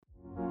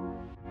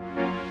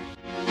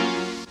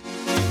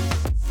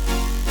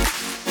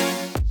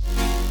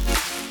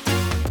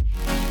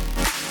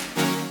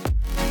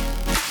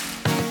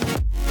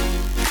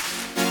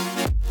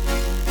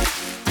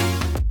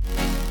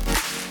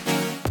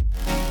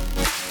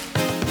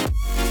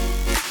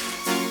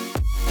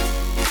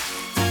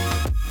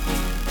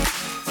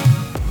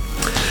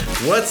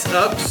What's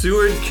up,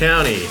 Seward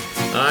County?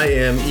 I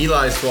am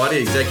Eli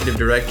Svaty, Executive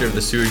Director of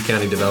the Seward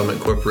County Development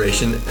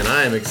Corporation, and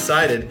I am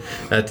excited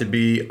to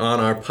be on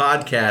our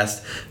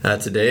podcast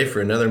today for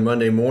another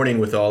Monday morning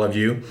with all of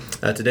you.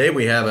 Today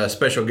we have a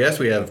special guest.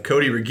 We have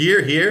Cody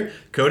Regier here.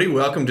 Cody,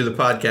 welcome to the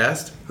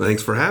podcast.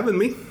 Thanks for having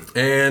me.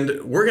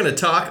 And we're going to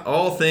talk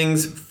all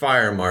things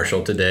Fire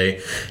Marshal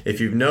today. If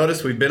you've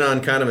noticed, we've been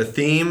on kind of a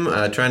theme,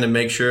 trying to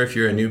make sure if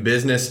you're a new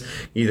business,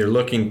 either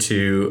looking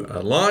to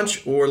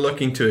launch or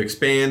looking to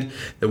expand,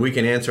 that we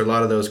can answer a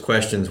lot of those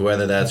questions,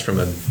 whether that's from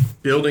a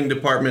building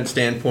department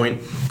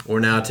standpoint or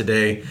now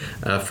today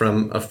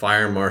from a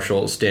fire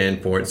marshal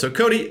standpoint. So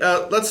Cody,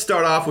 let's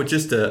start off with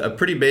just a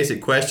pretty basic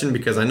question,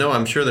 because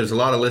I'm sure there's a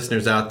lot of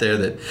listeners out there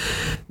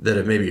that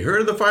have maybe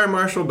heard of the fire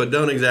marshal but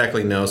don't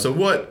exactly know. So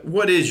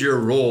what is your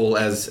role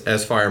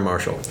as fire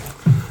marshal?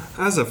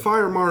 As a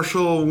fire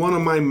marshal, one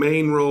of my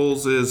main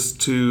roles is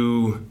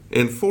to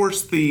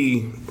enforce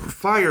the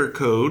fire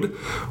code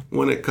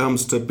when it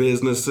comes to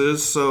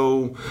businesses.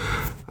 So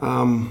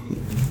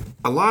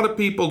a lot of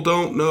people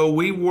don't know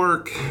we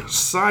work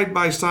side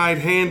by side,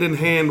 hand in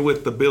hand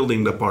with the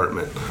building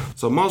department.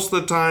 So most of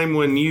the time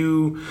when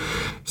you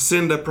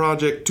send a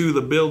project to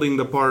the building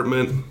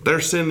department, they're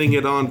sending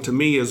it on to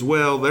me as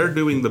well. They're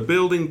doing the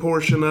building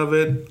portion of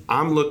it.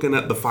 I'm looking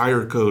at the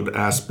fire code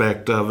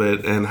aspect of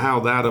it and how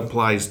that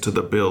applies to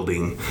the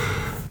building.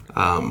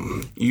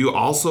 You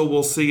also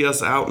will see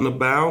us out and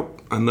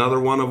about. Another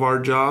one of our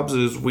jobs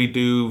is we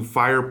do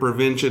fire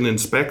prevention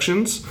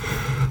inspections.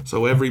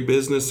 So every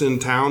business in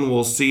town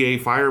will see a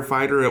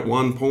firefighter at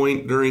one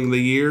point during the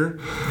year.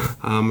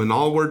 And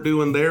all we're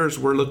doing there is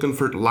we're looking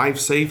for life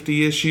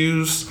safety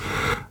issues.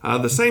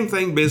 The same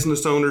thing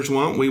business owners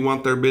want. We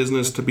want their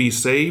business to be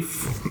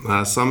safe.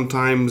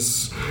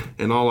 Sometimes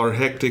in all our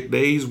hectic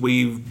days,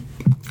 we've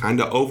kind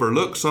of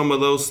overlook some of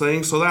those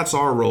things. So that's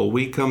our role.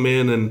 We come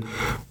in and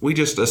we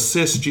just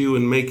assist you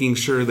in making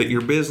sure that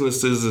your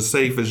business is as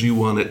safe as you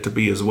want it to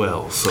be as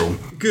well. So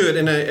good.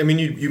 And I mean,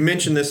 you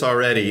mentioned this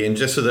already, and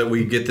just so that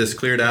we get this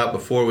cleared out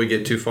before we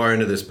get too far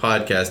into this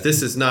podcast,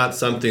 this is not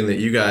something that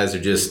you guys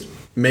are just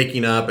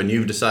making up and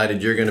you've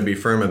decided you're going to be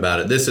firm about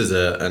it. This is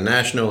a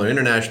national or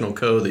international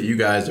code that you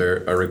guys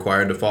are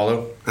required to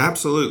follow?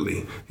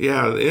 Absolutely.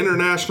 Yeah, the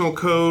international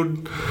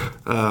code,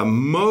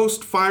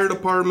 most fire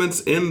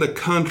departments in the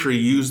country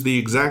use the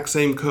exact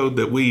same code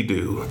that we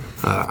do.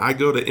 I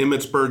go to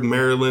Emmitsburg,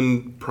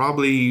 Maryland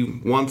probably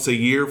once a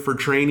year for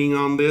training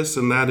on this,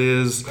 and that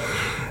is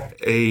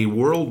a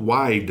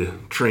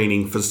worldwide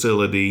training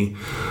facility.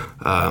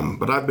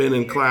 But I've been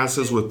in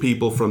classes with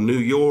people from New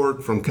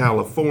York, from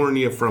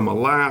California, from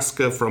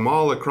Alaska, from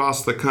all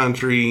across the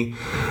country,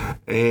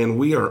 and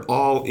we are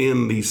all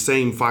in the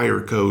same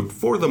fire code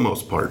for the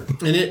most part.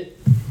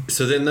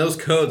 So then those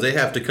codes, they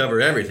have to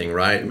cover everything,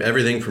 right?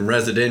 Everything from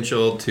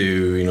residential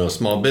to,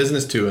 small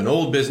business, to an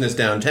old business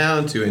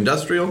downtown, to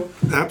industrial?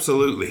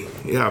 Absolutely.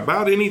 Yeah,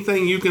 about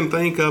anything you can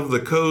think of, the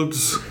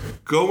code's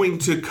going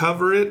to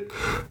cover it.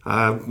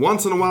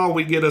 Once in a while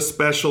we get a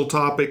special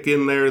topic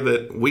in there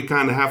that we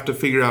kind of have to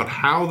figure out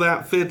how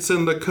that fits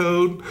in the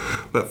code.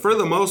 But for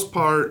the most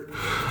part,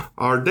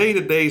 our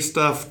day-to-day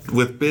stuff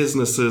with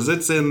businesses,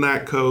 it's in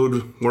that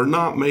code. We're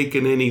not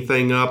making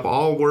anything up.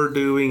 All we're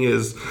doing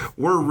is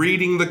we're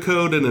reading the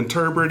code and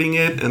interpreting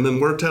it, and then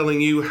we're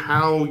telling you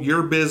how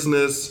your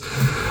business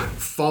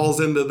falls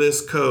into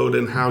this code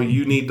and how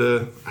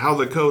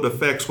the code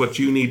affects what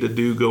you need to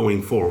do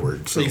going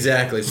forward. So.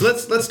 Exactly. So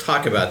let's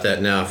talk about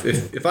that now.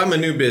 If I'm a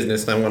new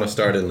business and I want to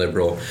start in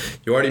Liberal,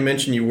 you already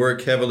mentioned you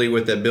work heavily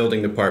with that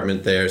building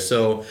department there.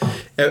 So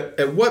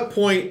at what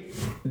point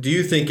do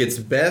you think it's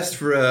best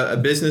for a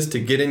business to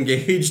get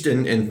engaged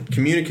and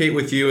communicate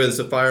with you as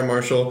a fire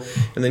marshal?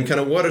 And then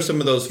kind of what are some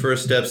of those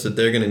first steps that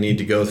they're going to need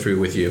to go through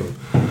with you?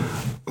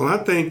 Well,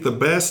 I think the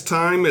best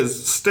time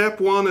is step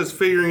one is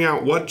figuring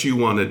out what you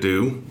want to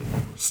do.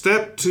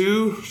 Step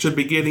two should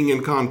be getting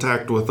in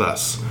contact with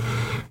us.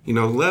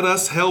 Let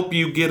us help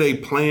you get a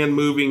plan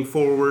moving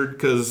forward,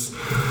 because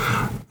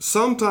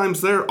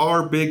sometimes there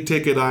are big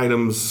ticket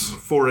items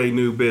for a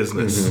new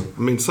business.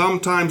 Mm-hmm. I mean,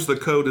 sometimes the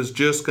code is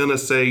just going to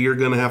say you're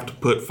going to have to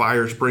put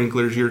fire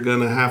sprinklers, you're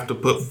going to have to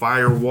put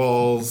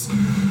firewalls,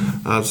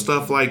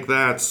 stuff like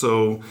that.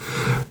 So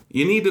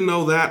you need to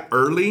know that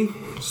early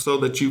so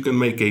that you can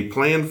make a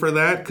plan for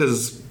that,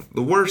 because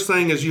the worst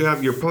thing is you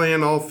have your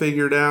plan all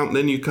figured out, and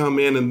then you come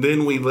in and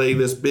then we lay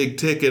this big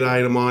ticket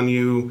item on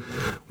you.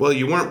 Well,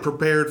 you weren't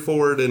prepared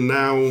for it, and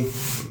now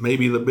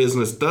maybe the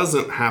business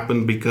doesn't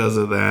happen because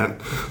of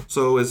that.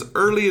 So as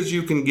early as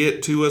you can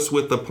get to us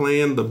with the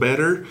plan, the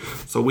better,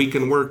 so we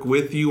can work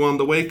with you on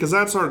the way, because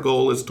that's our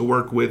goal, is to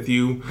work with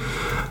you.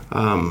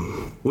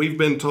 We've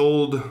been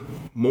told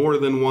more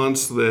than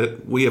once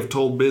that we have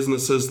told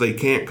businesses they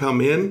can't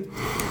come in.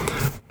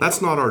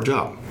 That's not our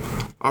job.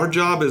 Our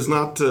job is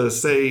not to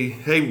say,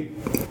 hey,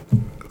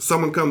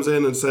 someone comes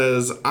in and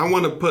says, I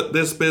want to put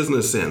this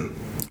business in.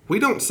 We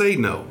don't say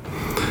no.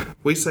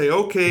 We say,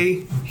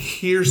 okay,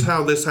 here's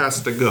how this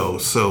has to go.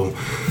 So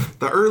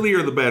the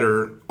earlier the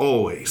better,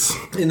 always.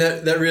 And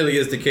that really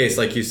is the case,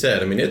 like you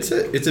said. I mean, it's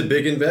a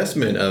big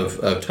investment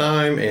of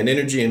time and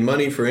energy and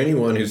money for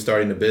anyone who's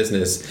starting a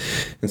business.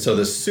 And so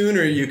the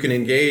sooner you can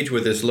engage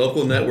with this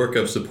local network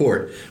of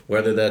support,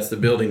 whether that's the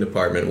building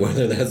department,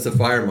 whether that's the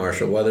fire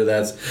marshal, whether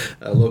that's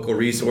local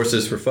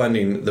resources for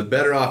funding, the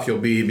better off you'll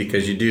be,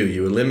 because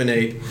you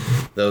eliminate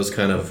those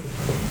kind of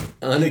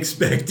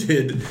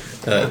unexpected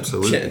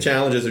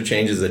challenges or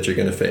changes that you're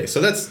going to face.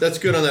 So that's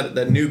good on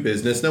that new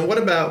business. Now, what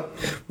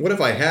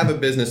if I have a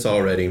business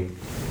already?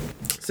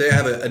 Say I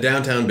have a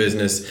downtown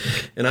business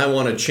and I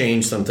want to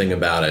change something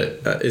about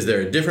it. Is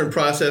there a different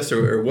process,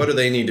 or what do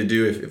they need to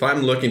do if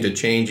I'm looking to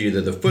change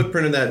either the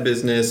footprint of that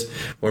business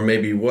or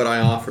maybe what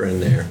I offer in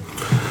there?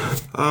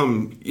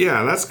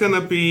 That's going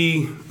to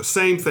be the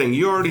same thing.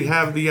 You already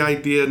have the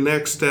idea.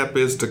 Next step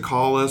is to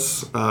call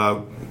us.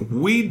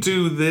 We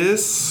do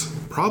this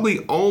probably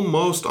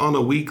almost on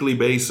a weekly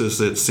basis,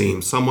 it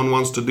seems. Someone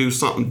wants to do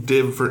something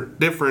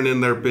different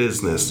in their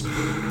business.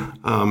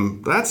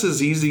 That's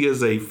as easy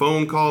as a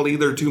phone call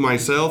either to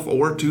myself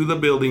or to the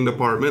building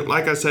department.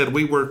 Like I said,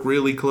 we work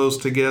really close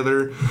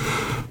together.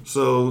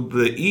 So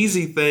the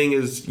easy thing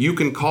is you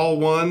can call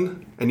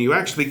one and you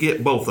actually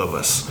get both of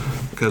us,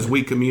 because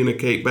we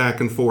communicate back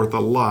and forth a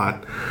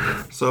lot.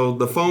 So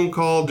the phone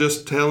call,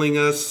 just telling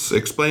us,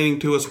 explaining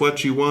to us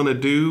what you want to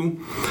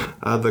do.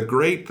 The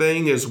great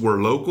thing is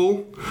we're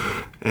local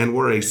and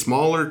we're a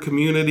smaller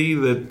community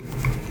that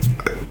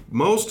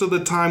most of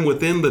the time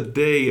within the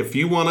day, if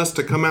you want us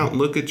to come out and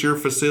look at your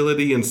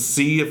facility and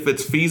see if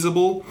it's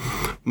feasible,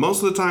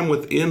 most of the time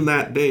within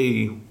that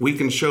day, we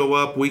can show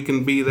up, we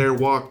can be there,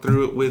 walk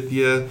through it with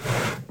you,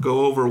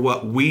 go over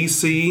what we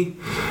see,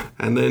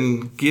 and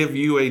then give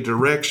you a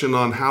direction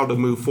on how to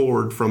move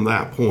forward from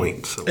that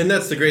point. So. And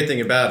that's the great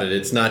thing about it.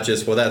 It's not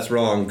just, well, that's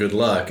wrong, good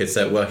luck. It's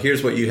that, well,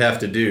 here's what you have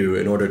to do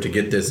in order to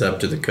get this up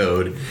to the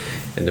code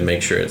and to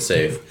make sure it's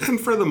safe. And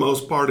for the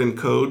most part in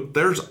code,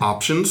 there's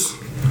options.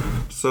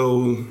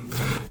 So,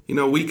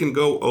 we can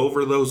go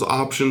over those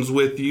options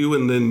with you,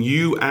 and then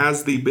you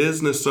as the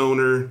business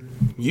owner,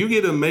 you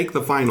get to make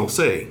the final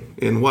say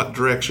in what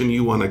direction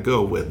you want to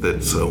go with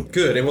it. So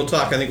good. And we'll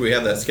talk, I think we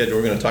have that schedule.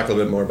 We're going to talk a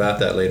little bit more about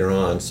that later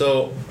on.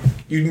 So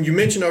you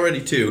mentioned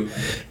already too,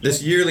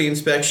 this yearly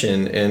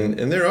inspection, and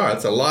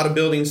it's a lot of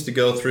buildings to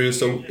go through.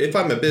 So if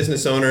I'm a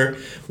business owner,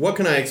 what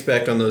can I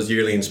expect on those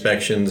yearly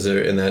inspections,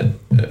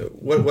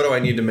 what do I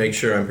need to make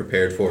sure I'm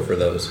prepared for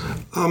those?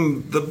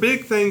 The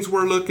big things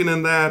we're looking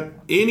at that,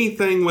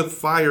 anything with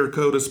fire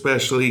code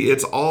especially,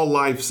 it's all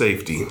life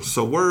safety.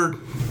 So we're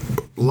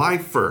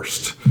life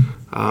first.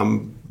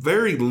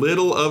 Very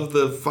little of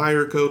the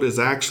fire code is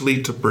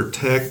actually to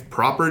protect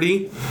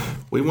property.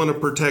 We want to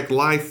protect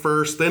life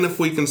first, then if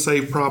we can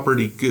save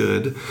property,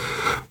 good.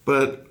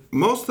 But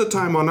most of the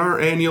time on our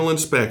annual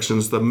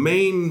inspections, the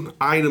main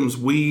items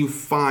we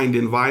find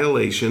in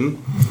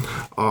violation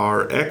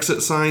are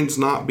exit signs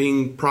not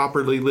being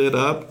properly lit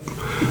up,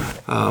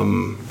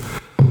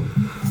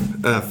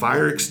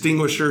 fire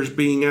extinguishers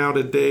being out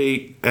of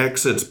date,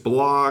 exits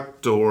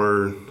blocked,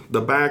 or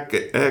the back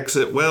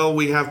exit, well,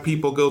 we have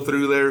people go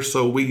through there,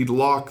 so we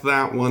lock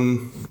that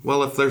one.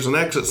 Well, if there's an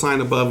exit sign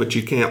above it,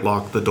 you can't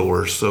lock the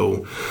door.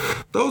 So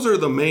those are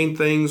the main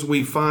things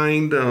we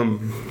find.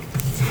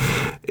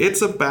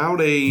 It's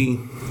about a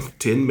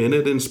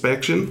 10-minute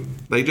inspection.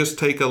 They just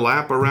take a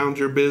lap around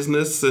your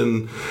business,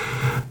 and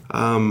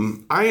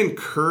I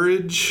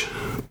encourage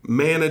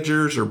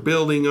managers or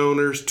building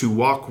owners to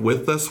walk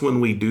with us when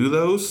we do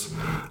those.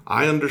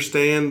 I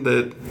understand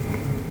that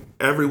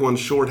everyone's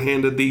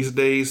shorthanded these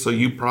days, so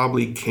you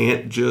probably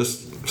can't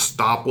just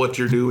stop what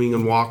you're doing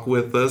and walk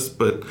with us.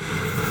 But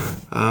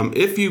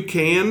if you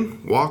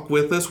can, walk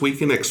with us. We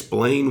can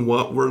explain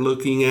what we're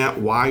looking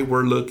at, why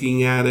we're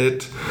looking at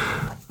it.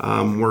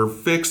 We're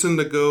fixing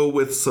to go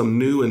with some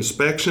new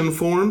inspection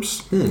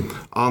forms.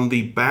 On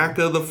the back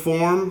of the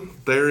form,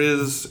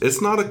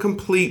 it's not a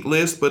complete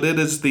list, but it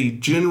is the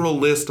general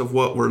list of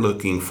what we're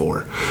looking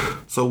for.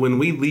 So when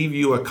we leave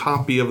you a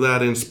copy of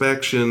that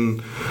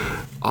inspection,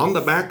 on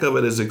the back of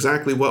it is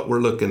exactly what we're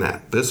looking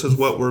at. This is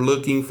what we're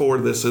looking for.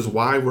 This is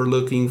why we're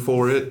looking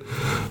for it.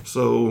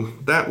 So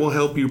that will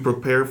help you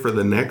prepare for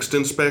the next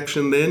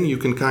inspection. Then you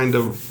can kind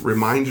of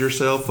remind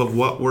yourself of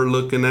what we're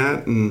looking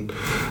at, and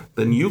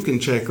then you can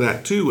check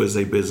that too as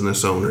a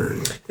business owner.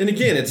 And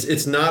again,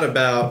 it's not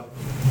about,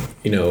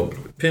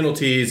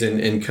 penalties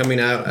and coming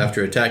out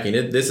after attacking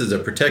it. This is a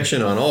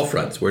protection on all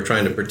fronts. We're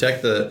trying to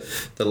protect the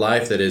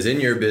life that is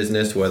in your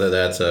business, whether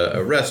that's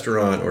a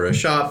restaurant or a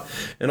shop,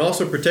 and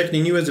also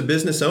protecting you as a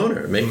business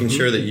owner, making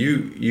sure that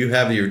you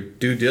have your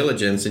due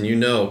diligence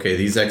and okay,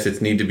 these exits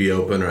need to be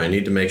open, or I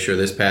need to make sure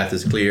this path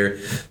is clear,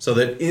 so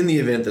that in the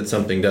event that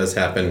something does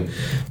happen,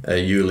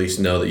 you at least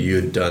know that you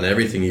had done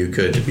everything you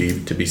could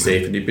to be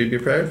safe and to be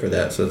prepared for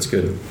that. So that's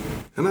good.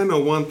 And I know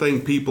one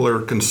thing people are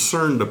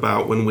concerned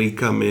about when we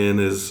come in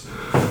is,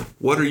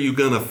 what are you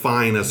going to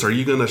fine us? Are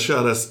you going to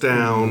shut us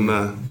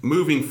down?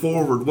 Moving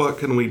forward, what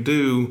can we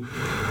do?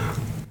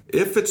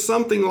 If it's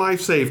something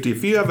life safety,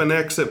 if you have an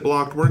exit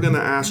blocked, we're going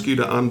to ask you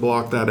to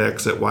unblock that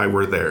exit while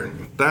we're there.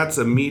 That's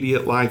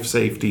immediate life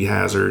safety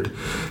hazard.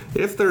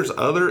 If there's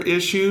other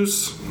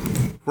issues,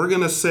 we're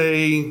going to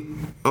say,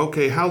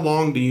 okay, how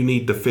long do you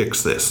need to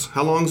fix this?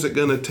 How long is it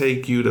going to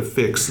take you to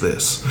fix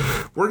this?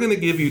 We're going to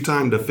give you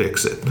time to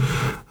fix it.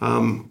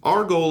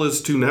 Our goal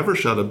is to never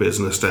shut a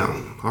business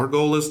down. Our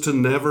goal is to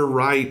never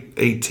write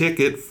a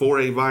ticket for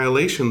a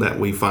violation that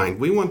we find.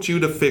 We want you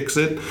to fix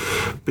it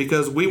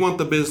because we want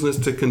the business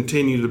to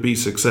continue to be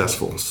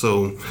successful.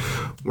 So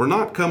we're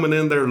not coming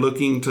in there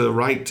looking to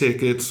write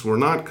tickets. We're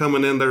not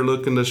coming in there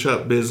looking to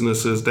shut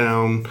businesses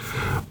down.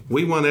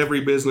 We want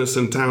every business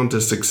in town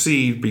to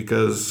succeed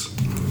because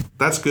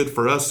that's good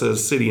for us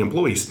as city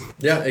employees.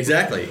 Yeah,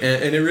 exactly.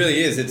 And it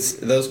really is. It's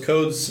those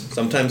codes,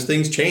 sometimes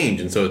things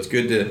change. And so it's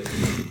good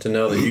to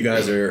know that you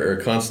guys are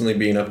constantly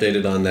being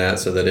updated on that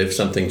so that if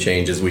something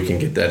changes, we can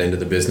get that into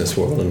the business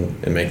world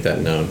and make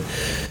that known.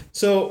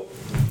 So,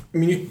 I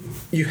mean,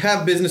 you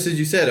have businesses,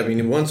 you said, I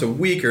mean, once a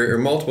week or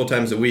multiple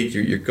times a week,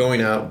 you're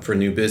going out for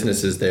new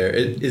businesses there.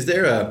 Is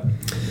there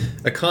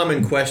a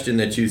common question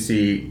that you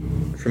see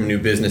from new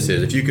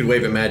businesses? If you could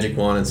wave a magic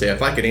wand and say,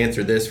 if I could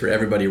answer this for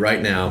everybody right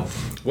now,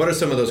 what are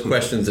some of those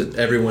questions that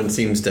everyone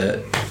seems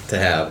to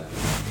have?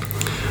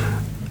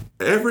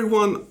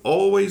 Everyone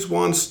always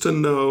wants to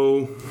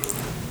know,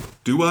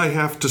 do I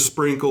have to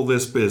sprinkle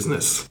this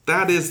business?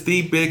 That is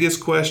the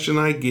biggest question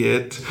I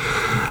get.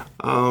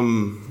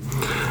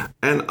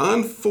 And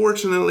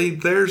unfortunately,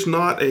 there's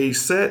not a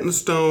set in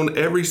stone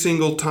every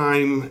single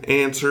time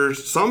answer.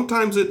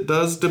 Sometimes it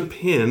does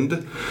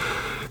depend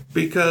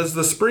because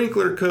the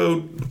sprinkler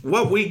code,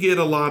 what we get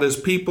a lot is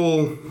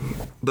people,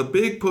 the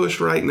big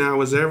push right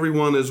now is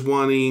everyone is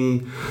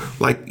wanting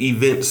like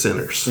event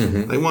centers.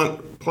 Mm-hmm. They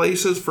want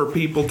places for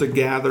people to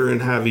gather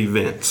and have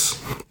events.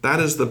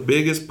 That is the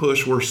biggest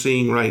push we're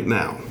seeing right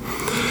now.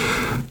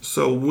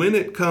 So when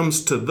it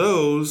comes to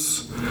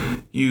those,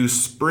 you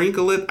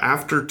sprinkle it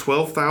after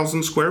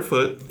 12,000 square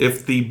foot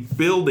if the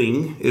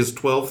building is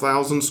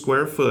 12,000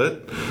 square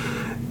foot,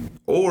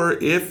 or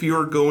if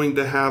you're going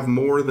to have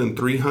more than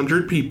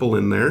 300 people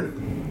in there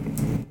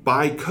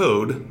by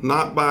code,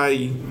 not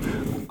by,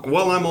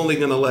 well, I'm only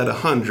going to let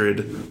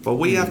 100, but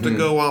we have to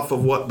go off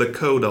of what the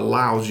code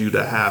allows you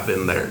to have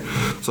in there.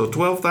 So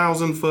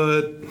 12,000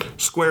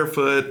 square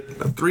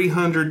foot,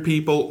 300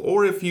 people,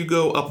 or if you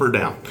go up or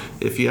down.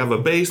 If you have a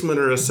basement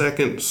or a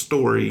second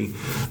story,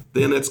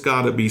 then it's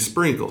got to be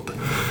sprinkled.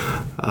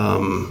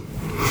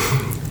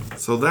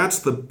 So that's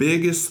the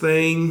biggest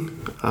thing.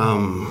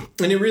 And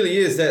it really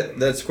is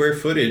that square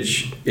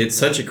footage. It's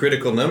such a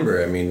critical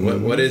number. I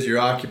mean, what is your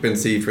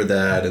occupancy for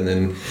that? And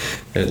then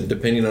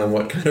depending on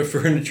what kind of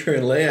furniture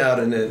and layout,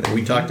 and then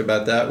we talked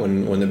about that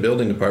when the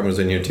building department was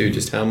in here too,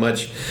 just how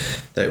much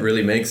that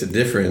really makes a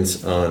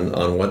difference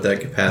on what that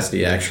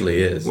capacity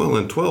actually is. Well,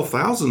 and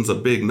 12,000 is a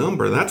big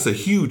number. That's a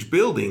huge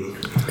building.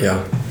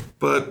 Yeah.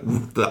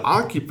 But the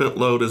occupant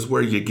load is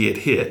where you get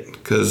hit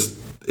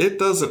because it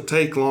doesn't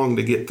take long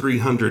to get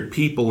 300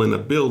 people in a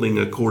building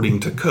according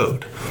to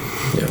code.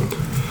 Yeah.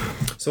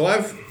 So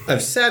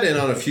I've sat in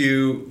on a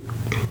few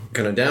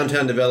kind of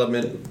downtown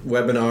development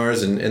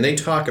webinars, and they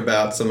talk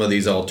about some of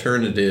these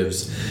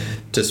alternatives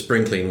to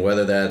sprinkling,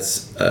 whether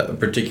that's a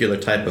particular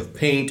type of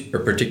paint or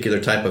particular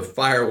type of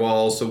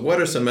firewall. So what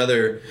are some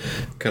other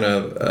kind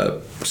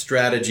of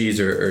strategies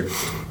or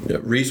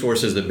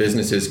resources that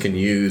businesses can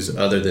use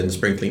other than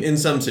sprinkling in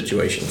some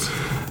situations?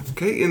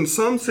 Okay, in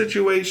some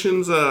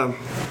situations,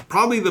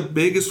 probably the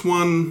biggest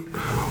one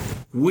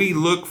we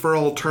look for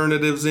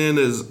alternatives in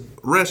is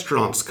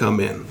restaurants come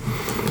in.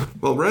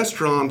 Well,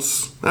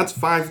 restaurants, that's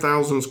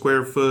 5,000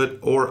 square foot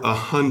or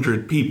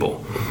 100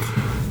 people.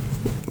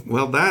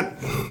 Well,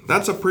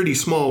 that's a pretty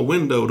small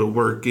window to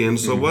work in.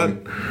 So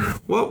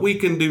what we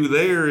can do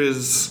there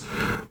is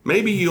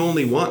maybe you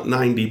only want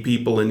 90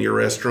 people in your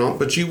restaurant,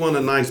 but you want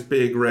a nice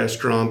big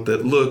restaurant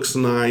that looks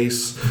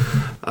nice.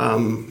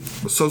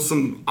 So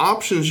some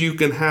options you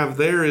can have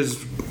there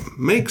is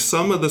make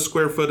some of the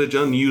square footage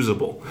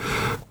unusable.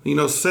 You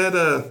know, set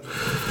a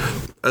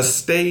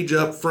stage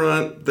up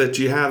front that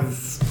you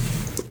have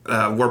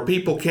where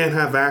people can't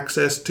have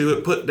access to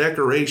it. Put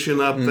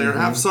decoration up there.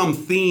 Have some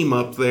theme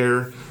up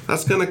there.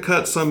 That's going to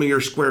cut some of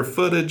your square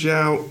footage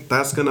out.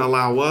 That's going to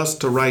allow us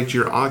to write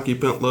your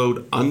occupant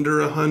load under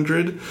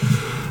 100.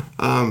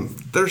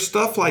 There's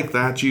stuff like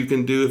that you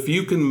can do. If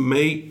you can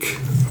make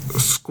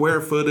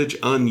square footage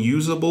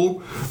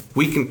unusable,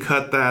 we can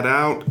cut that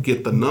out,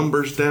 get the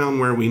numbers down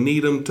where we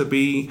need them to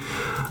be,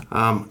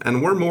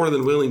 and we're more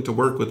than willing to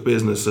work with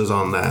businesses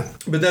on that.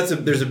 But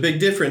there's a big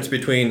difference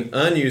between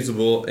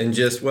unusable and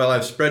just, well,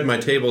 I've spread my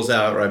tables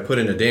out or I put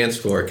in a dance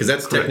floor, because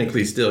that's Correct.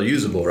 Technically still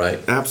usable, right?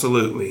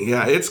 Absolutely.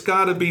 Yeah, it's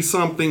got to be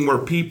something where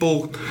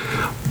people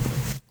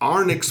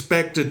aren't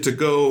expected to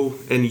go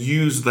and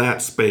use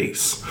that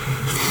space.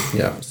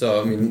 Yeah,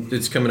 so I mean,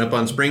 it's coming up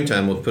on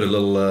springtime. We'll put a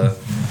little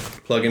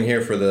plug in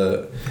here for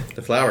the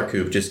the flower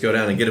coop. Just go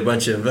down and get a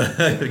bunch of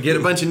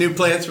new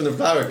plants from the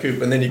flower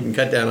coop, and then you can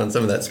cut down on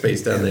some of that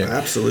space down there.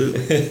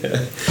 Absolutely.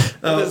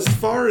 As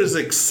far as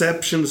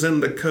exceptions in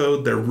the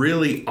code, there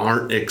really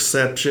aren't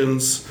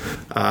exceptions.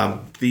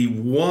 The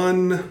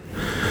one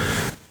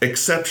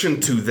exception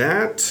to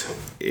that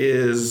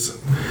is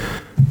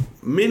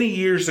many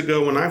years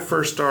ago when I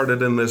first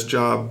started in this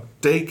job,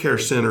 daycare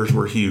centers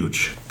were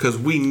huge because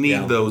we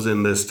need those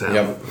in this town.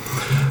 Yep.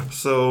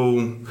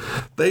 So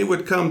they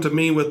would come to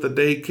me with the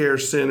daycare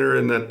center,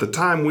 and at the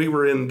time we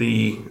were in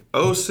the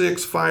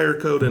 06 fire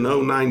code and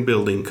 09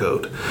 building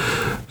code.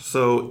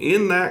 So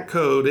in that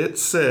code it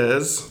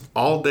says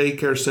all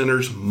daycare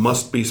centers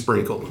must be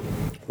sprinkled.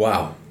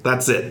 Wow.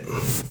 That's it.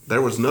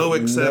 There was no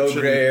exception.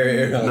 No gray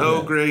area.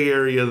 No gray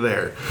area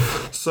there.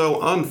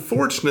 So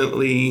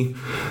unfortunately,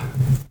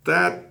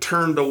 that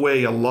turned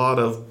away a lot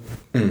of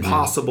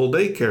possible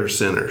daycare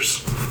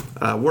centers.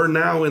 We're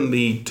now in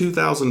the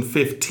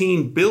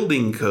 2015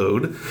 building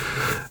code,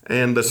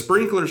 and the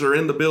sprinklers are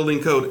in the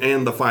building code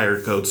and the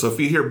fire code. So if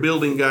you hear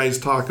building guys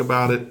talk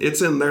about it,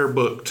 it's in their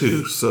book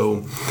too.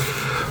 So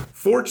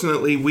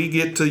fortunately, we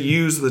get to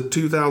use the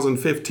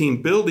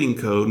 2015 building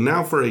code.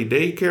 Now for a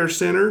daycare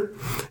center,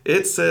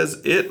 it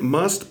says it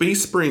must be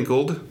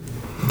sprinkled.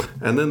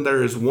 And then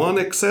there is one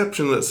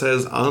exception that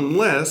says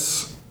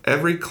unless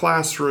every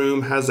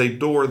classroom has a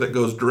door that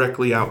goes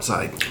directly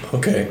outside.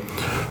 Okay.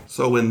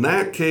 So in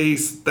that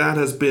case, that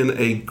has been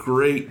a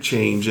great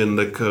change in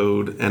the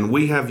code, and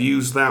we have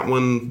used that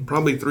one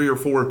probably 3 or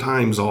 4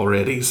 times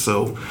already.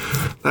 So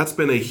that's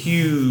been a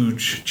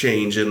huge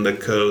change in the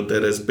code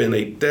that has been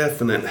a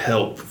definite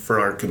help for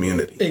our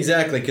community.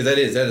 Exactly, because that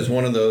is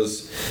one of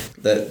those,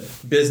 that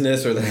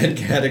business or that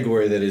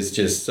category that is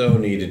just so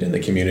needed in the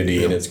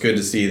community, and it's good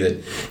to see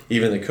that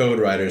even the code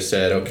writers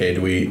said, okay,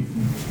 do we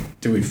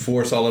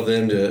force all of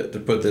them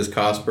to put this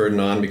cost burden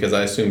on, because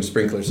I assume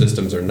sprinkler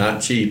systems are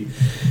not cheap,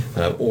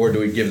 or do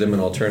we give them an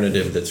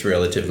alternative that's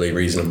relatively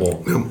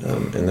reasonable?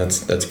 And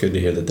that's good to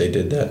hear that they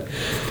did that.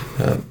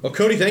 Well,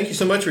 Cody, thank you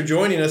so much for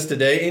joining us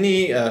today.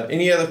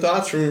 Any other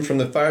thoughts from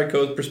the fire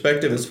code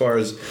perspective as far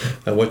as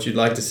what you'd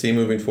like to see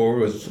moving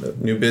forward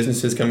with new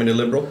businesses coming to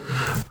Liberal?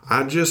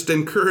 I just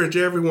encourage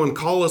everyone,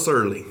 call us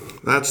early.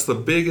 That's the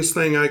biggest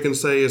thing I can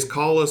say is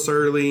call us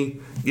early.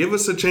 Give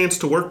us a chance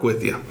to work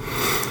with you.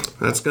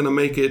 That's going to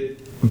make it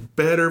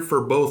better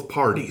for both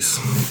parties.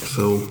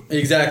 So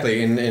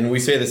exactly, and we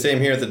say the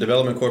same here at the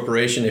Development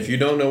Corporation. If you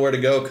don't know where to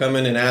go, come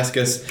in and ask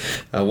us.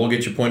 We'll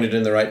get you pointed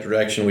in the right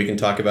direction. We can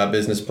talk about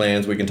business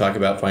plans. We can talk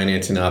about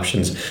financing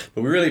options.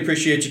 But we really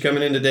appreciate you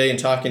coming in today and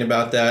talking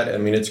about that. I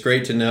mean, it's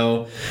great to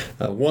know,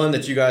 one,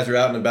 that you guys are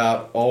out and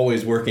about,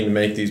 always working to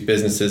make these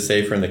businesses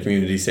safer and the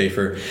community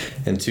safer,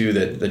 and two,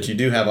 that you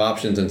do have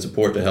options and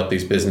support to help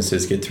these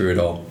businesses get through it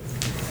all.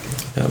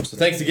 So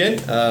thanks again.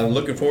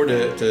 Looking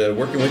forward to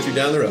working with you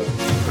down the road.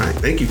 All right,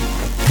 thank you.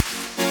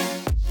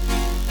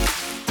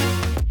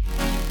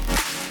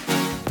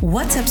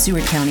 What's Up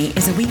Seward County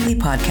is a weekly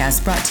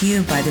podcast brought to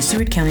you by the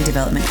Seward County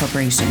Development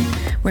Corporation.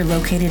 We're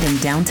located in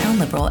downtown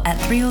Liberal at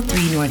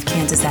 303 North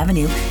Kansas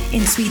Avenue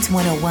in Suites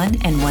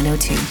 101 and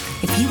 102.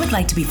 If you would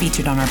like to be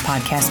featured on our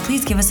podcast,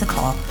 please give us a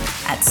call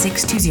at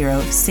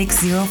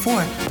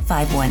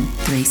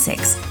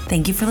 620-604-5136.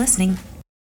 Thank you for listening.